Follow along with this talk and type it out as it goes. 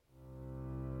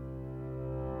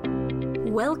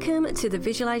Welcome to the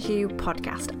Visualize You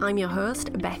podcast. I'm your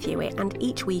host, Beth Hewitt, and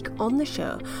each week on the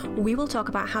show, we will talk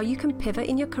about how you can pivot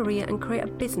in your career and create a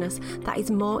business that is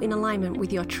more in alignment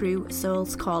with your true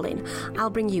soul's calling. I'll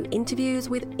bring you interviews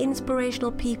with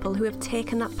inspirational people who have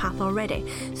taken that path already,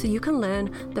 so you can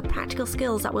learn the practical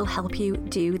skills that will help you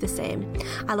do the same.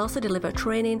 I'll also deliver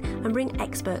training and bring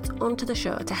experts onto the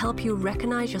show to help you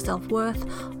recognize your self-worth,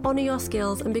 honor your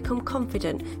skills, and become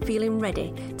confident, feeling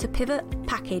ready to pivot,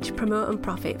 package, promote, and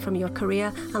profit from your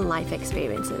career and life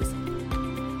experiences.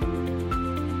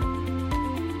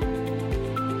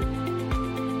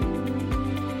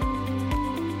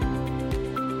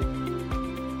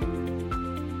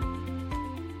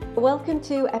 Welcome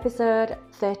to episode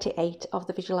 38 of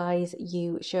the Visualize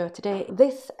You show today.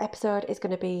 This episode is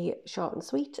going to be short and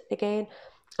sweet again.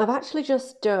 I've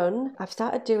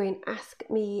started doing Ask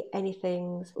Me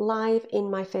Anythings live in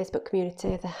my Facebook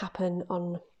community. They happen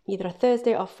on either a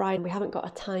Thursday or Friday. We haven't got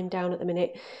a time down at the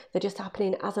minute. They're just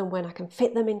happening as and when I can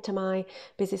fit them into my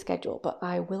busy schedule, but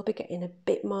I will be getting a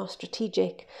bit more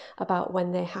strategic about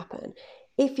when they happen.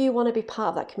 If you want to be part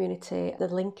of that community, the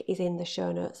link is in the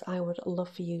show notes. I would love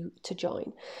for you to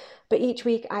join. But each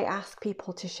week I ask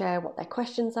people to share what their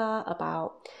questions are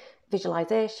about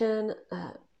visualization,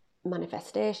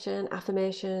 manifestation,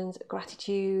 affirmations,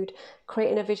 gratitude,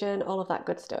 creating a vision, all of that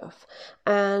good stuff.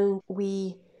 And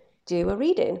we do a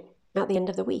reading at the end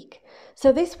of the week.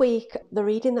 So this week, the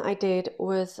reading that I did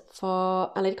was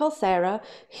for a lady called Sarah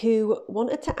who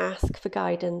wanted to ask for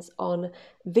guidance on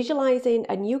visualizing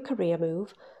a new career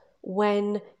move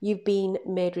when you've been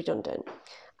made redundant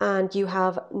and you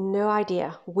have no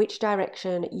idea which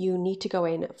direction you need to go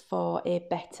in for a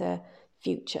better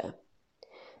future,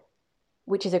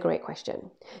 which is a great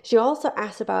question. She also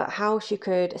asked about how she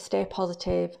could stay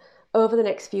positive over the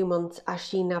next few months as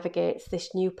she navigates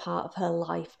this new part of her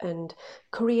life and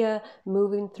career,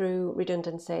 moving through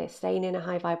redundancy, staying in a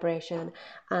high vibration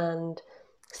and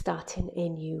starting a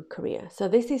new career. So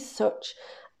this is such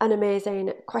an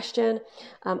amazing question.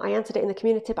 I answered it in the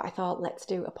community, but I thought let's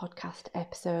do a podcast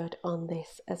episode on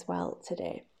this as well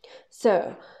today.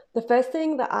 So the first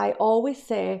thing that I always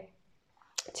say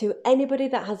to anybody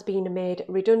that has been made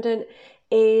redundant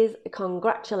is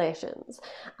congratulations.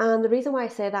 And the reason why I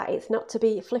say that, it's not to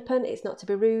be flippant, it's not to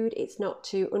be rude, it's not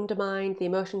to undermine the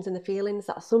emotions and the feelings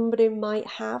that somebody might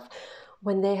have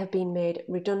when they have been made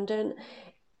redundant.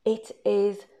 It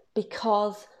is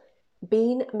because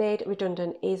being made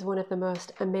redundant is one of the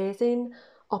most amazing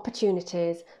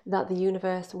opportunities that the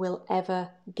universe will ever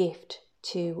gift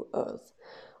to us.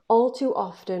 All too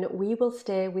often, we will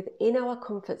stay within our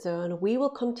comfort zone. We will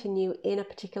continue in a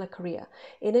particular career,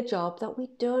 in a job that we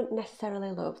don't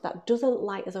necessarily love, that doesn't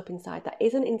light us up inside, that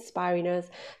isn't inspiring us,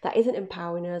 that isn't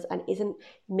empowering us, and isn't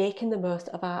making the most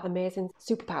of our amazing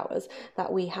superpowers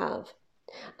that we have.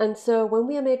 And so when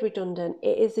we are made redundant,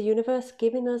 it is the universe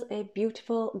giving us a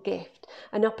beautiful gift,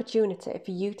 an opportunity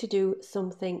for you to do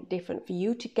something different, for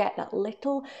you to get that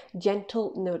little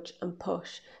gentle nudge and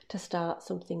push to start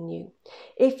something new.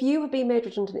 If you have been made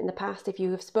redundant in the past, if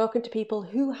you have spoken to people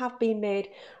who have been made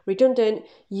redundant,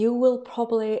 you will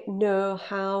probably know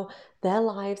how their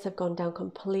lives have gone down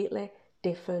completely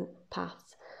different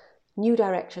paths, new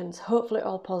directions, hopefully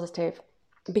all positive,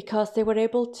 because they were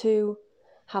able to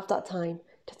have that time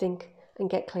to think and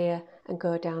get clear and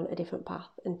go down a different path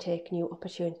and take new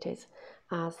opportunities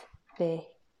as they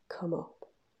come up.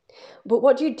 But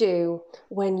what do you do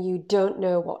when you don't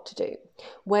know what to do?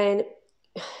 When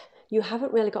you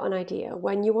haven't really got an idea,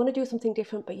 when you want to do something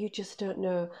different but you just don't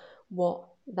know what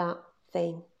that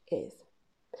thing is?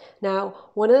 Now,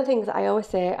 one of the things that I always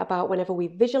say about whenever we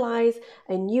visualize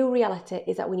a new reality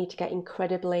is that we need to get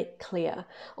incredibly clear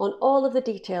on all of the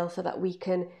details so that we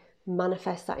can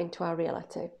manifest that into our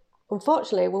reality.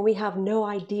 Unfortunately, when we have no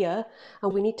idea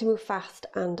and we need to move fast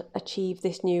and achieve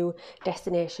this new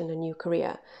destination, a new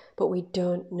career, but we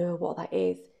don't know what that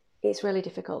is, it's really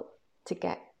difficult to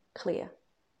get clear.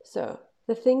 So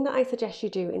the thing that I suggest you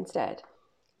do instead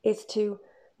is to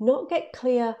not get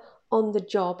clear on the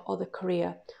job or the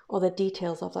career or the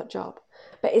details of that job,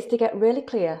 but is to get really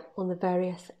clear on the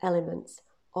various elements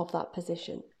of that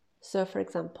position. So for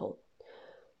example,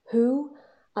 who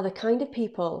are the kind of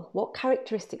people, what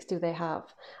characteristics do they have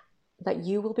that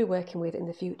you will be working with in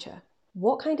the future?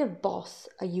 What kind of boss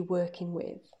are you working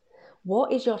with?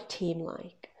 What is your team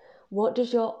like? What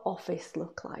does your office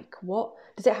look like? What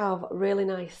does it have? Really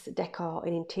nice decor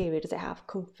and interior? Does it have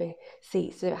comfy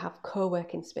seats? Does it have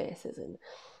co-working spaces and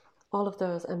all of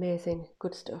those amazing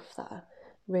good stuff that are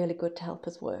really good to help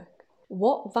us work?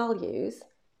 What values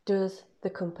does the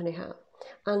company have?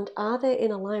 And are they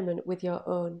in alignment with your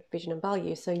own vision and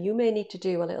values? So you may need to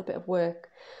do a little bit of work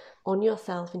on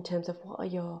yourself in terms of what are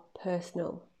your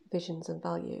personal visions and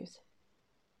values.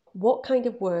 What kind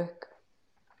of work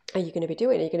are you going to be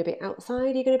doing? Are you going to be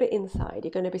outside? Are you going to be inside? Are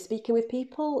you going to be speaking with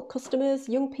people, customers,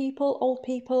 young people, old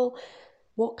people?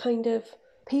 What kind of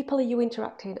people are you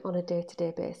interacting on a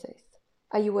day-to-day basis?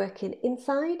 Are you working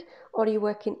inside or are you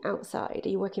working outside? Are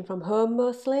you working from home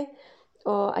mostly?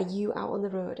 Or are you out on the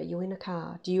road? Are you in a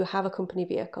car? Do you have a company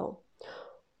vehicle?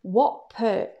 What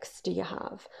perks do you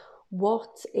have?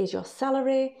 What is your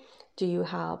salary? Do you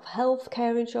have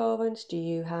healthcare insurance? Do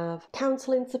you have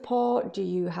counselling support? Do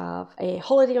you have a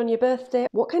holiday on your birthday?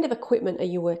 What kind of equipment are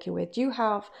you working with? Do you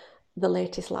have the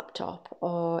latest laptop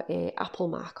or a Apple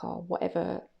Mac or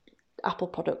whatever Apple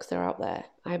products that are out there?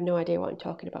 I have no idea what I'm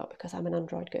talking about because I'm an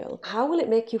Android girl. How will it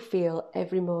make you feel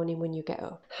every morning when you get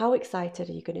up? How excited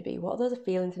are you going to be? What are those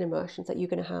feelings and emotions that you're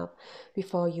going to have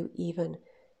before you even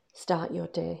start your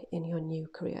day in your new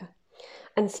career?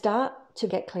 And start to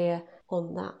get clear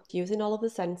on that, using all of the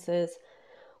senses.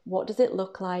 What does it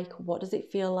look like? What does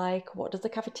it feel like? What does the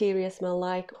cafeteria smell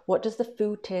like? What does the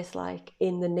food taste like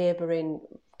in the neighbouring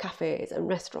cafes and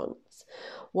restaurants?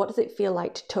 What does it feel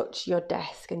like to touch your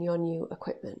desk and your new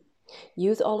equipment?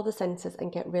 Use all of the senses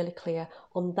and get really clear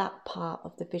on that part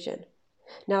of the vision.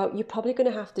 Now, you're probably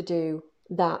going to have to do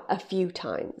that a few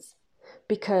times,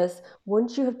 because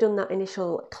once you have done that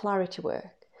initial clarity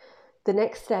work, the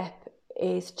next step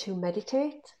is to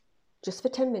meditate just for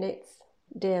 10 minutes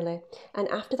daily. And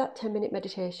after that 10-minute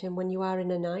meditation, when you are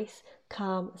in a nice,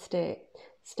 calm state,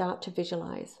 start to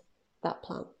visualize that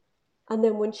plan. And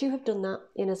then once you have done that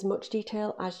in as much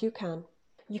detail as you can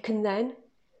then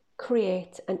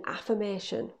create an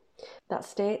affirmation that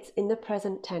states in the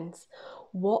present tense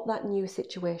what that new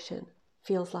situation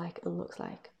feels like and looks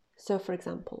like. So for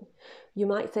example, you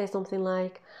might say something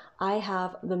like, I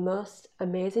have the most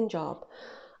amazing job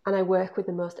and I work with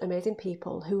the most amazing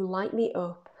people who light me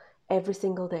up every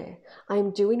single day.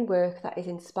 I'm doing work that is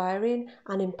inspiring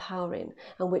and empowering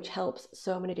and which helps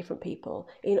so many different people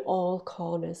in all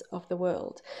corners of the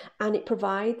world. And it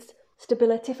provides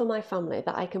stability for my family,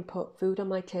 that I can put food on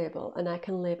my table and I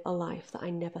can live a life that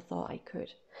I never thought I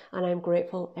could. And I'm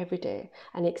grateful every day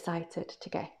and excited to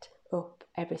get up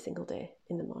every single day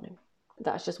in the morning.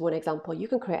 That's just one example. You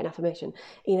can create an affirmation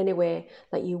in any way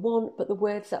that you want, but the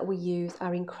words that we use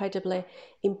are incredibly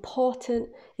important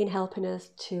in helping us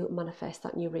to manifest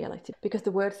that new reality, because the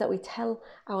words that we tell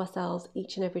ourselves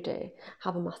each and every day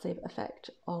have a massive effect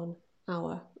on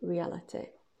our reality.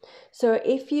 So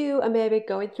if you are maybe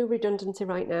going through redundancy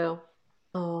right now,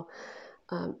 or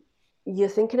you're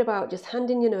thinking about just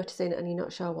handing your notice in and you're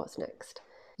not sure what's next,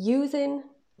 using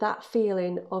that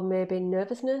feeling of maybe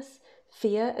nervousness,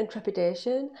 fear and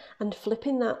trepidation, and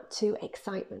flipping that to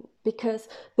excitement, because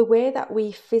the way that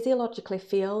we physiologically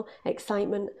feel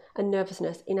excitement and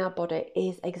nervousness in our body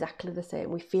is exactly the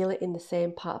same. We feel it in the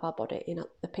same part of our body, in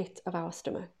the pit of our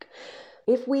stomach.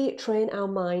 If we train our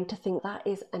mind to think that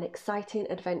is an exciting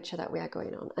adventure that we are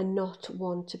going on and not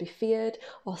one to be feared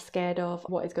or scared of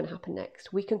what is going to happen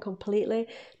next, we can completely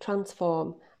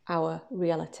transform our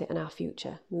reality and our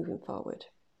future moving forward.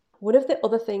 One of the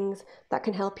other things that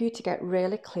can help you to get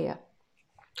really clear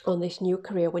on this new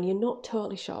career when you're not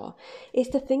totally sure is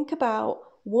to think about,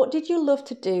 what did you love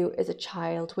to do as a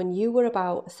child when you were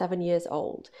about 7 years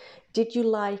old? Did you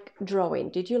like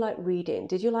drawing? Did you like reading?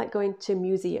 Did you like going to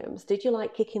museums? Did you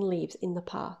like kicking leaves in the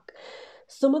park?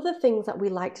 Some of the things that we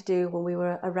liked to do when we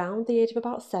were around the age of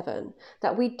about 7,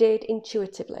 that we did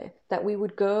intuitively, that we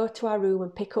would go to our room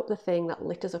and pick up the thing that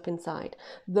lit us up inside,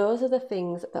 those are the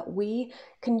things that we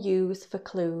can use for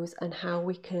clues and how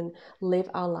we can live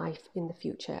our life in the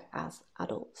future as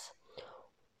adults.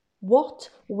 What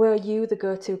were you the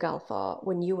go-to gal for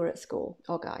when you were at school,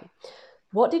 or guy?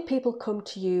 What did people come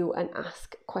to you and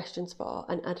ask questions for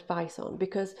and advice on?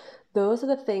 Because those are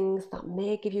the things that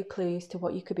may give you clues to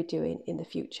what you could be doing in the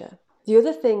future. The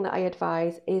other thing that I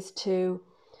advise is to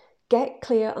get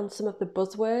clear on some of the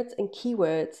buzzwords and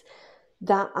keywords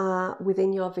that are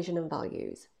within your vision and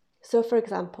values. So for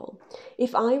example,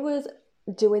 if I was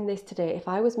doing this today, if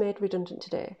I was made redundant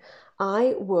today,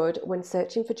 I would, when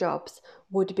searching for jobs,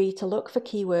 would be to look for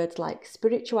keywords like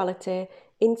spirituality,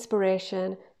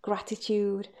 inspiration,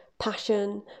 gratitude,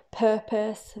 passion,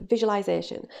 purpose,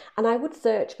 visualization, and I would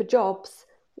search for jobs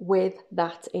with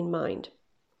that in mind.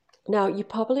 Now, you're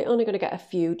probably only going to get a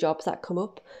few jobs that come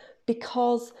up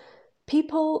because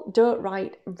people don't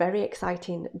write very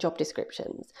exciting job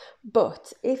descriptions.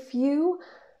 But if you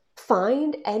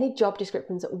Find any job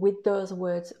descriptions with those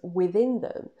words within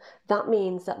them. That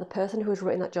means that the person who has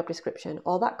written that job description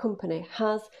or that company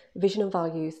has vision and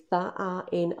values that are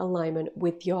in alignment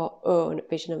with your own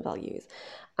vision and values.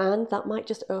 And that might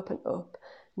just open up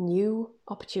new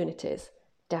opportunities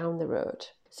down the road.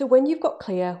 So when you've got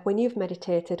clear, when you've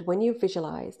meditated, when you've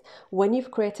visualized, when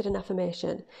you've created an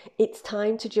affirmation, it's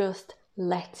time to just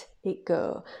let it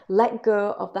go. Let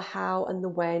go of the how and the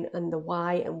when and the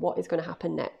why and what is going to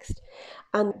happen next.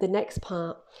 And the next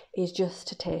part is just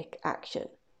to take action.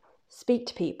 Speak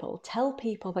to people. Tell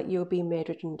people that you're being made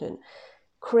redundant.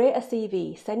 Create a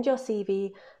CV. Send your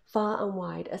CV far and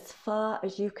wide, as far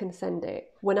as you can send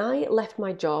it. When I left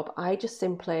my job,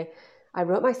 I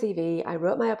wrote my CV, I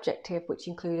wrote my objective, which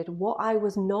included what I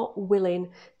was not willing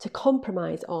to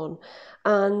compromise on.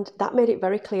 And that made it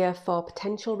very clear for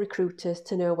potential recruiters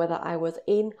to know whether I was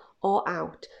in or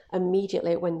out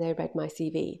immediately when they read my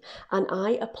CV. And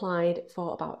I applied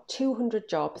for about 200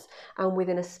 jobs, and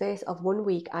within a space of 1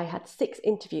 week, I had 6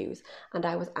 interviews, and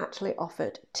I was actually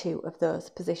offered 2 of those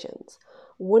positions.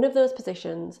 One of those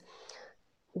positions,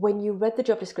 when you read the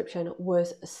job description,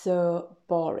 was so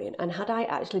boring. And had I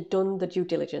actually done the due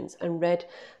diligence and read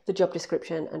the job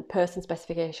description and person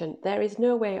specification, there is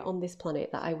no way on this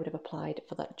planet that I would have applied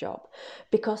for that job,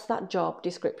 because that job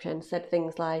description said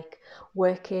things like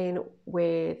working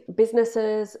with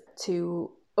businesses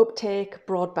to uptake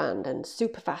broadband and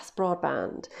super fast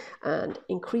broadband and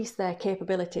increase their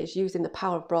capabilities using the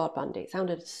power of broadband. It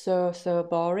sounded so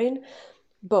boring.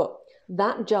 But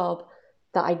that job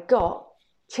that I got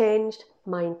changed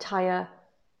my entire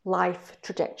life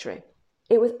trajectory.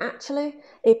 It was actually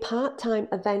a part-time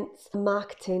events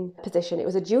marketing position. It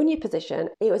was a junior position.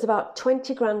 It was about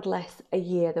 20 grand less a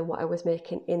year than what I was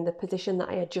making in the position that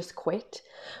I had just quit.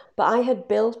 But I had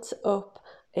built up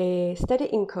a steady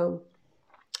income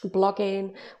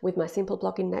blogging with my Simple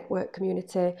Blogging Network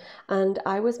community, and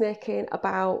I was making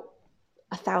about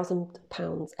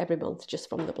 £1,000 every month just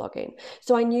from the blogging.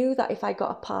 So I knew that if I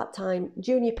got a part-time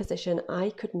junior position, I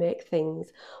could make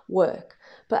things work.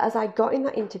 But as I got in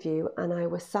that interview and I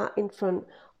was sat in front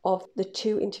of the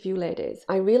 2 interview ladies,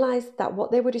 I realised that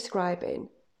what they were describing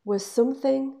was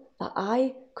something that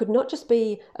I could not just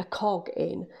be a cog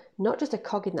in, not just a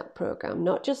cog in that program,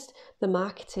 not just the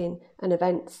marketing and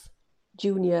events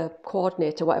junior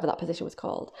coordinator, whatever that position was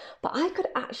called, but I could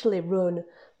actually run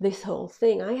this whole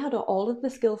thing. I had all of the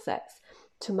skill sets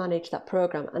to manage that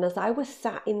program. And as I was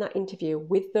sat in that interview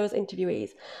with those interviewees,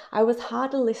 I was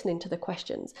hardly listening to the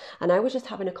questions, and I was just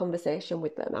having a conversation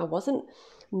with them. I wasn't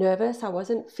nervous. I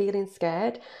wasn't feeling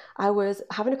scared. I was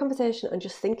having a conversation and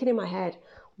just thinking in my head,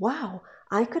 wow,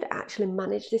 I could actually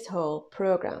manage this whole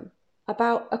program.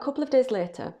 About a couple of days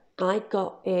later, I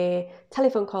got a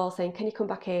telephone call saying, can you come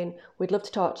back in? We'd love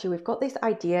to talk to you. We've got this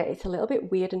idea. It's a little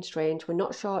bit weird and strange. We're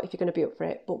not sure if you're going to be up for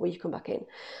it, but will you come back in?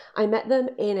 I met them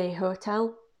in a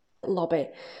hotel lobby,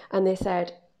 and they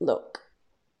said, look,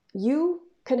 you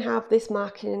can have this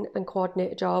marketing and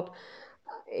coordinator job.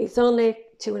 It's only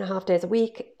 2.5 days a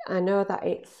week. I know that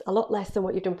it's a lot less than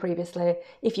what you've done previously.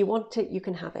 If you want it, you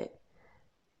can have it.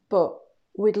 But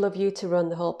we'd love you to run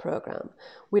the whole program.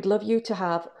 We'd love you to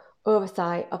have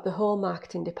oversight of the whole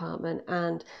marketing department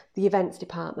and the events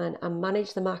department, and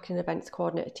manage the marketing events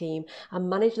coordinator team, and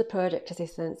manage the project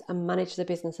assistants, and manage the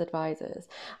business advisors,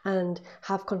 and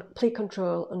have complete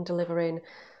control on delivering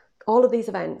all of these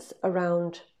events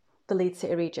around the Leeds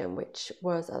City region, which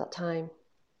was at that time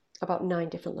about 9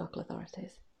 different local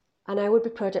authorities. And I would be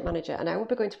project manager, and I would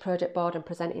be going to project board and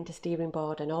presenting to steering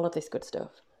board and all of this good stuff.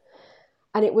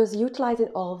 And it was utilising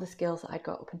all the skills that I'd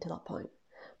got up until that point.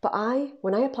 But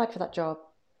when I applied for that job,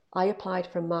 I applied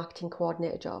for a marketing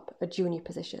coordinator job, a junior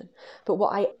position. But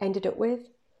what I ended up with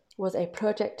was a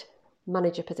project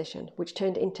manager position, which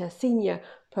turned into a senior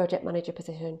project manager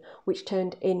position, which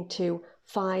turned into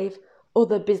 5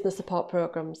 other business support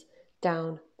programs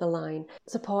down the line,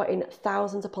 supporting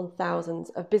thousands upon thousands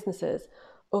of businesses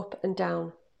up and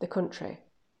down the country.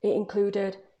 It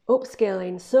included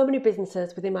upscaling so many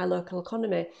businesses within my local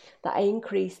economy that I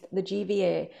increased the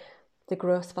GVA, the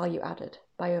gross value added,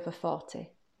 by over £40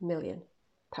 million.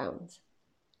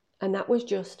 And that was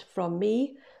just from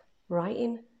me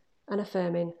writing and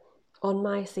affirming on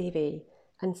my CV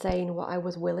and saying what I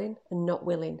was willing and not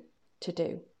willing to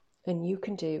do. And you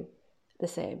can do the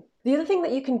same. The other thing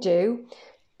that you can do,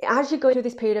 as you go through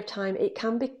this period of time, it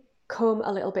can become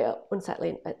a little bit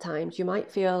unsettling at times. You might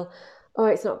feel, oh,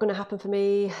 it's not going to happen for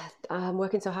me. I'm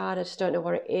working so hard, I just don't know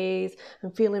where it is.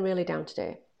 I'm feeling really down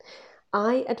today.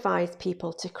 I advise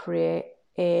people to create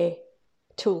a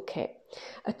toolkit.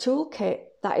 A toolkit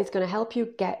that is going to help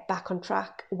you get back on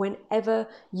track whenever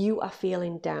you are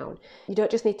feeling down. You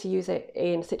don't just need to use it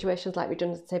in situations like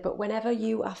redundancy, but whenever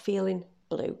you are feeling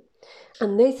blue.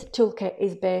 And this toolkit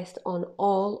is based on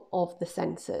all of the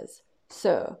senses.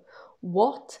 So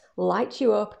what lights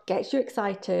you up, gets you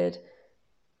excited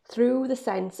through the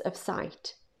sense of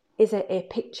sight? Is it a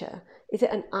picture? Is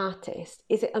it an artist?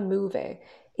 Is it a movie?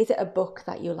 Is it a book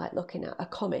that you like looking at? A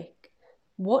comic?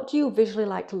 What do you visually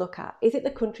like to look at? Is it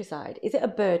the countryside? Is it a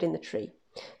bird in the tree?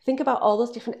 Think about all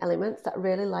those different elements that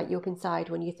really light you up inside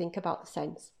when you think about the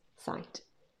sense sight.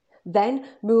 Then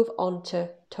move on to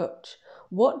touch.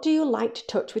 What do you like to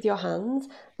touch with your hands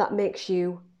that makes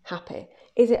you happy?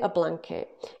 Is it a blanket?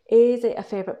 Is it a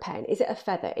favourite pen? Is it a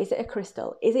feather? Is it a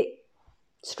crystal? Is it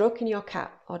stroking your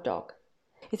cat or dog?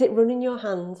 Is it running your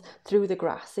hands through the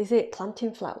grass? Is it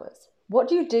planting flowers? What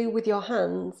do you do with your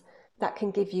hands that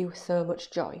can give you so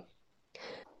much joy?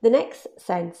 The next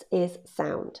sense is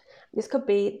sound. This could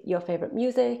be your favourite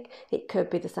music, it could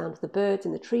be the sound of the birds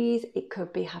in the trees, it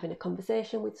could be having a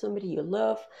conversation with somebody you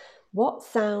love. What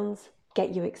sounds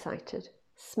get you excited?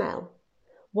 Smell.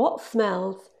 What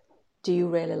smells do you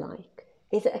really like?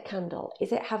 Is it a candle?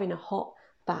 Is it having a hot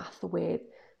bath with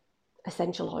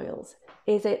essential oils?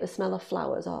 Is it the smell of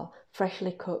flowers or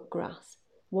freshly cut grass?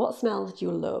 What smells do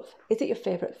you love? Is it your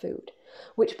favourite food?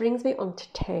 Which brings me on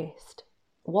to taste.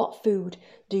 What food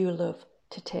do you love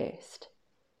to taste?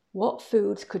 What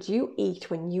foods could you eat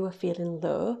when you are feeling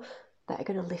low that are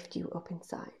going to lift you up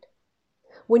inside?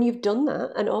 When you've done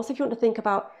that, and also if you want to think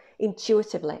about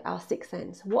intuitively our sixth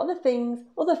sense, what are the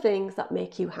other things that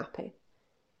make you happy?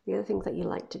 The other things that you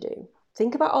like to do.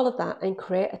 Think about all of that and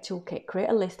create a toolkit, create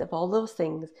a list of all those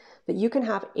things that you can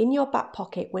have in your back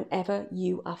pocket whenever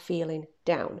you are feeling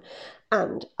down.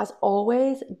 And as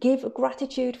always, give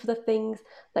gratitude for the things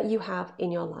that you have in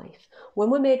your life. When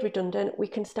we're made redundant, we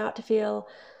can start to feel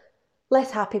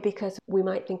less happy because we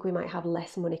might think we might have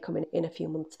less money coming in a few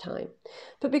months' time.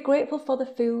 But be grateful for the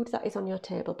food that is on your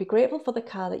table. Be grateful for the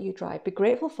car that you drive. Be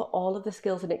grateful for all of the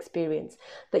skills and experience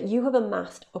that you have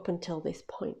amassed up until this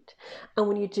point. And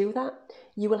when you do that,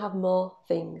 you will have more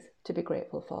things to be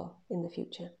grateful for in the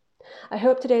future. I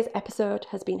hope today's episode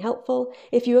has been helpful.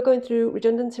 If you are going through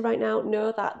redundancy right now,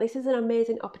 know that this is an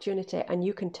amazing opportunity and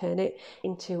you can turn it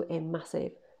into a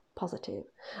massive positive.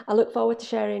 I look forward to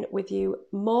sharing with you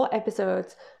more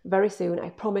episodes very soon. I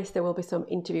promise there will be some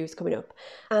interviews coming up.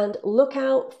 And look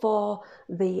out for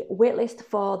the waitlist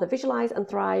for the Visualize and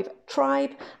Thrive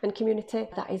tribe and community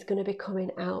that is going to be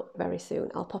coming out very soon.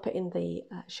 I'll pop it in the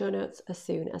show notes as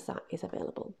soon as that is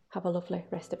available. Have a lovely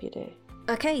rest of your day.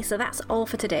 Okay, so that's all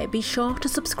for today. Be sure to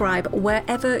subscribe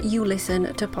wherever you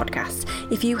listen to podcasts.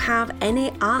 If you have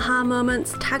any aha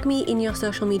moments, tag me in your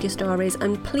social media stories,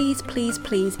 and please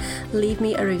leave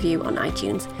me a review on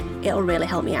iTunes. It'll really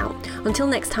help me out. Until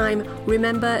next time,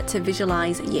 remember to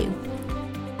visualize you.